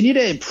 continue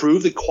to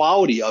improve the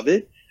quality of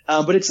it.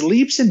 But it's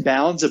leaps and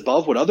bounds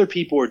above what other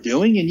people are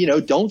doing.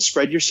 And, don't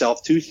spread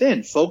yourself too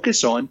thin.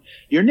 Focus on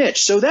your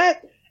niche. So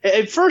that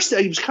at first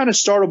it was kind of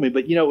startled me,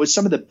 but, it was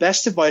some of the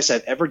best advice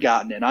I've ever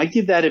gotten. And I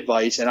give that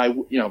advice.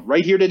 And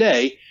right here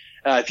today,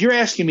 if you're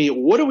asking me,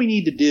 what do we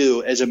need to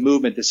do as a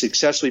movement to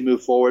successfully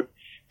move forward?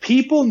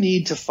 People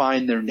need to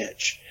find their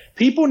niche.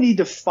 People need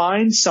to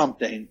find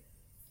something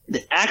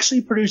that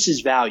actually produces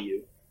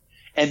value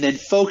and then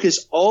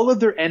focus all of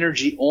their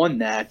energy on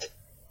that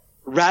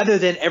rather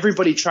than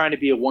everybody trying to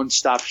be a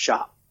one-stop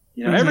shop.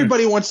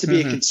 Everybody wants to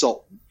be a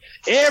consultant.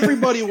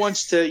 Everybody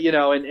wants to,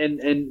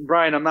 and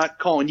Brian, I'm not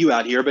calling you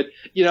out here, but,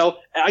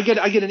 I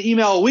get an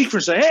email a week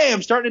from saying, hey,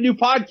 I'm starting a new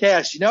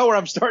podcast, or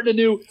I'm starting a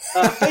new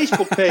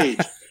Facebook page.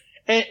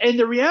 And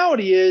the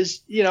reality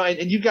is,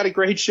 and you've got a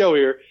great show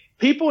here.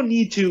 People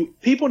need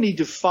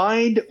to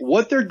find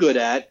what they're good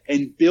at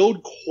and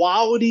build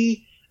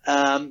quality,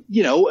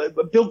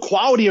 build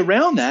quality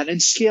around that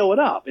and scale it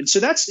up. And so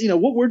that's,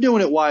 what we're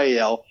doing at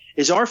YAL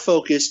is our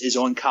focus is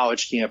on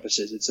college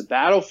campuses. It's a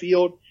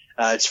battlefield.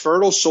 It's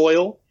fertile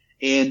soil.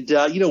 And,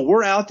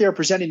 we're out there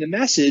presenting the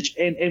message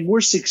and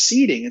we're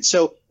succeeding. And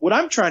so what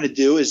I'm trying to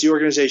do as the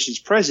organization's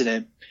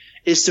president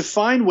is to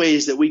find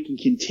ways that we can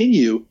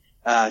continue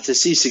to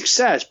see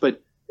success.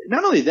 But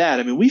not only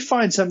that, we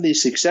find some of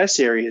these success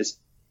areas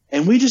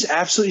and we just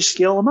absolutely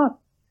scale them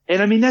up.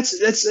 And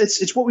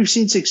it's what we've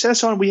seen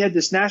success on. We had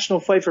this National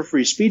Fight for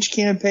Free Speech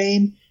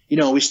campaign.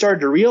 We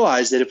started to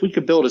realize that if we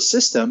could build a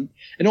system,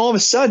 and all of a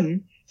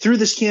sudden through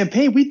this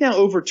campaign, we've now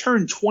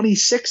overturned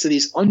 26 of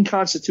these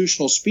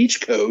unconstitutional speech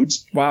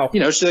codes. Wow.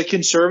 So that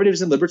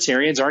conservatives and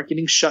libertarians aren't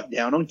getting shut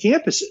down on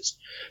campuses.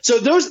 So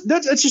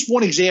that's just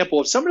one example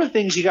of some of the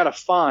things you got to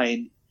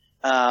find.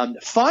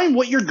 Find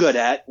what you're good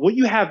at, what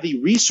you have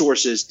the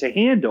resources to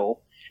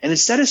handle. And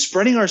instead of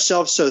spreading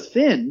ourselves so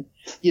thin,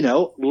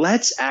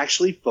 let's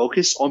actually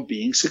focus on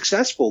being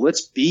successful.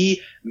 Let's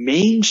be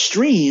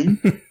mainstream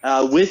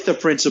with the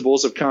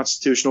principles of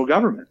constitutional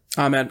government.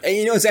 Oh, man. And,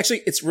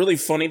 it's really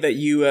funny that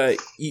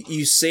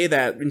you say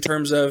that in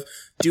terms of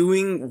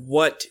doing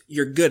what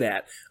you're good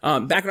at.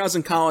 Back when I was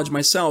in college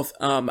myself,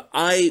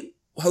 I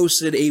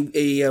hosted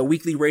a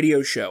weekly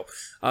radio show,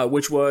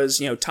 which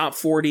was, top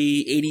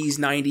 40, 80s,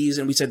 90s,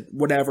 and we said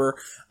whatever.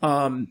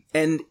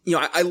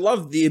 I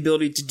love the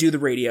ability to do the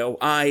radio.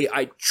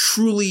 I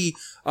truly,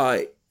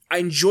 I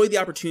enjoy the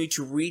opportunity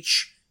to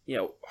reach,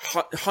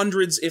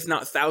 hundreds, if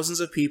not thousands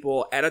of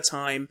people at a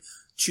time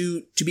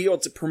to be able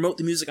to promote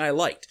the music I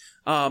liked.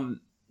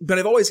 But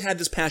I've always had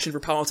this passion for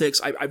politics.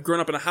 I've grown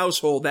up in a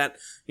household that,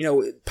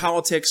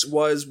 politics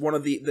was one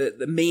of the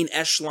main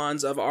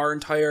echelons of our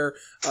entire,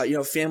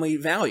 family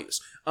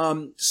values.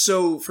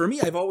 So for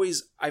me, I've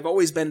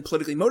always been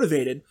politically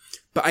motivated,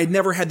 but I'd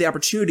never had the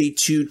opportunity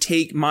to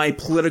take my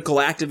political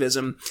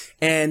activism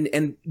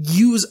and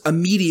use a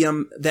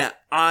medium that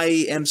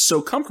I am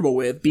so comfortable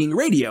with, being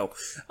radio.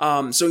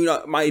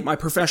 My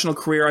professional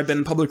career, I've been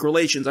in public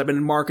relations, I've been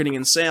in marketing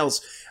and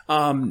sales.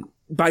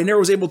 But I never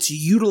was able to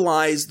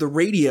utilize the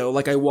radio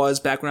like I was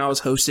back when I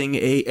was hosting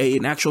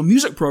an actual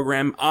music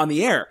program on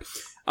the air.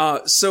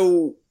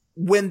 So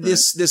when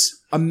this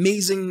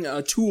amazing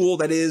tool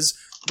that is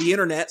the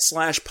internet /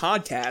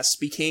 podcasts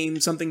became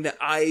something that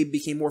I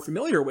became more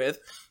familiar with,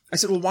 I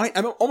said, well, why?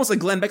 I'm almost like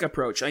Glenn Beck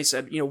approach. I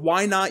said,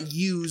 why not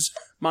use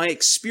my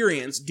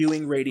experience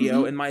doing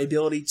radio and my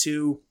ability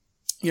to,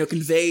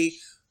 convey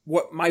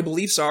what my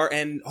beliefs are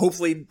and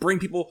hopefully bring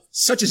people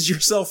such as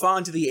yourself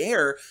onto the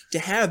air to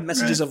have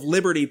messages of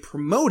liberty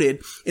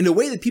promoted in a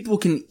way that people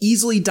can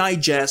easily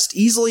digest,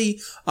 easily,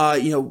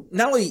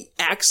 not only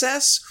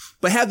access,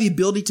 but have the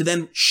ability to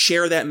then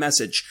share that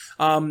message.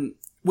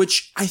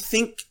 Which I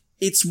think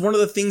it's one of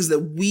the things that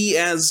we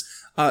as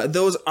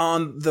those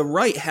on the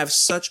right have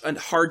such a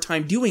hard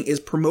time doing, is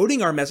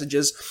promoting our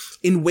messages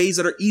in ways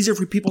that are easier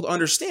for people to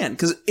understand.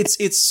 Because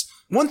it's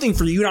one thing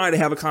for you and I to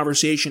have a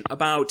conversation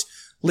about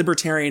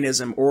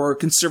libertarianism or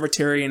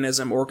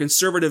conservatarianism or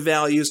conservative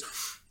values.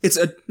 It's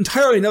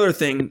entirely another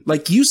thing,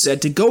 like you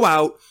said, to go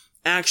out,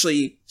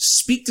 actually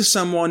speak to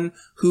someone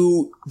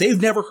who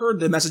they've never heard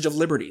the message of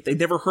liberty. They've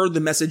never heard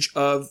the message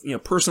of,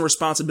 personal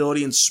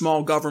responsibility and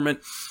small government,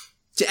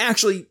 to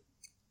actually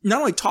not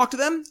only talk to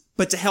them,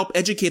 but to help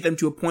educate them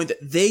to a point that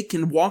they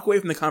can walk away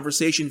from the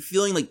conversation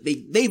feeling like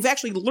they've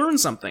actually learned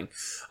something.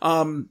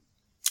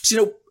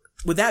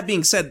 With that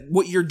being said,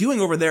 what you're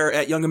doing over there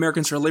at Young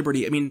Americans for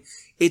Liberty,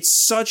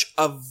 it's such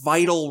a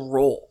vital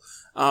role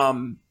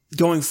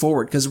going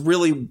forward, because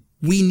really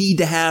we need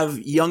to have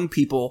young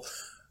people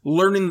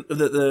learning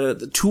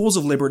the tools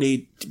of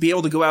liberty to be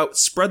able to go out,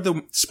 spread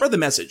the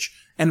message,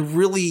 and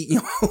really,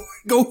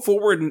 go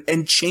forward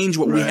and change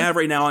what we have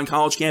right now on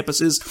college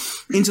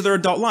campuses into their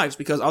adult lives,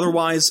 because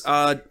otherwise,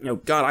 God,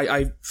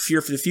 I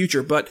fear for the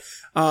future. But,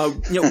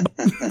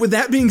 with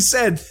that being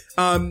said,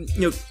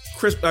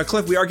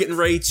 Cliff, we are getting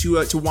ready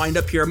to wind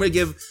up here. I'm going to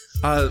give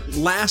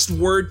last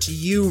word to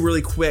you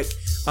really quick.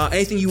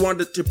 Anything you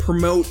wanted to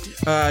promote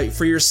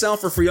for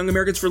yourself or for Young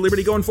Americans for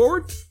Liberty going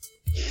forward?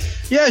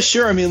 Yeah,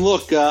 sure. I mean,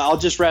 look, I'll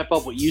just wrap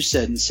up what you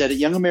said and said at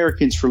Young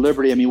Americans for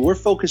Liberty. I mean, we're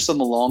focused on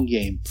the long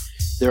game.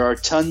 There are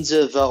tons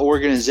of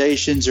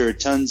organizations, there are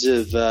tons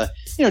of, the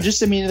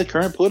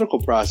current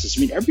political process.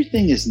 I mean,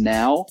 everything is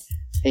now.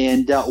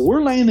 And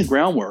we're laying the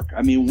groundwork.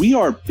 I mean, we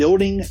are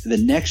building the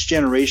next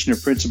generation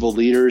of principal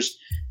leaders.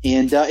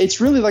 And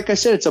it's really, like I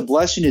said, it's a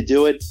blessing to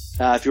do it.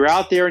 If you're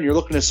out there and you're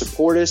looking to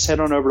support us,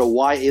 head on over to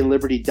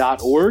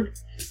yaliberty.org.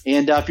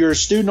 And if you're a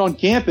student on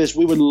campus,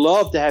 we would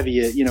love to have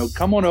you,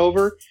 come on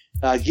over,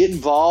 get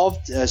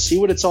involved, see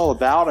what it's all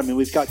about. I mean,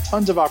 we've got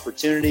tons of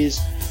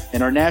opportunities.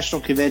 And our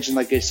national convention,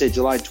 like I said,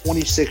 July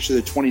 26th to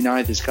the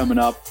 29th is coming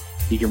up.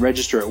 You can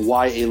register at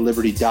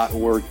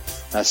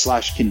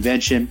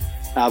yaliberty.org/convention.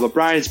 But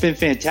Brian, it's been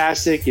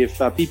fantastic. If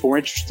people are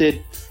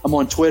interested, I'm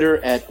on Twitter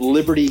at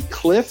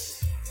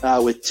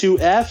LibertyCliff with 2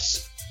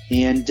 Fs.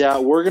 And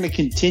we're going to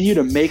continue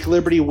to make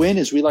Liberty win,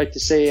 as we like to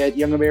say at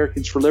Young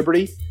Americans for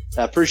Liberty.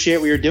 Appreciate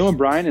what you're doing,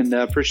 Brian, and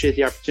appreciate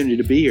the opportunity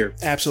to be here.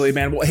 Absolutely,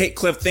 man. Well, hey,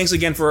 Cliff, thanks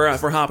again for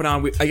hopping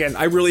on. Again,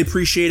 I really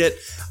appreciate it.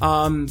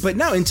 But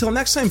no, until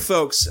next time,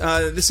 folks,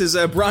 this is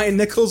Brian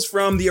Nichols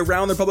from the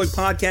Around the Republic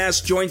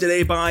podcast, joined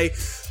today by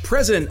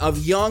President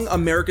of Young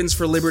Americans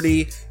for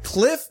Liberty,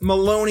 Cliff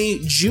Maloney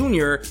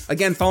Jr.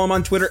 Again, follow him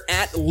on Twitter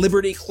at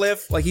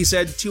LibertyCliff, like he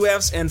said, 2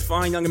 Fs, and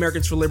find Young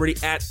Americans for Liberty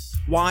at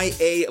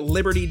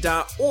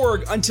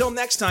yaliberty.org. Until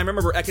next time,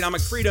 remember,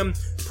 economic freedom,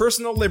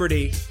 personal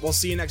liberty. We'll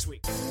see you next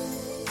week.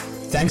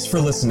 Thanks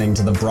for listening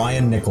to The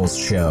Brian Nichols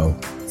Show.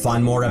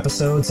 Find more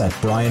episodes at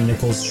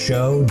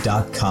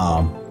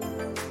briannicholsshow.com.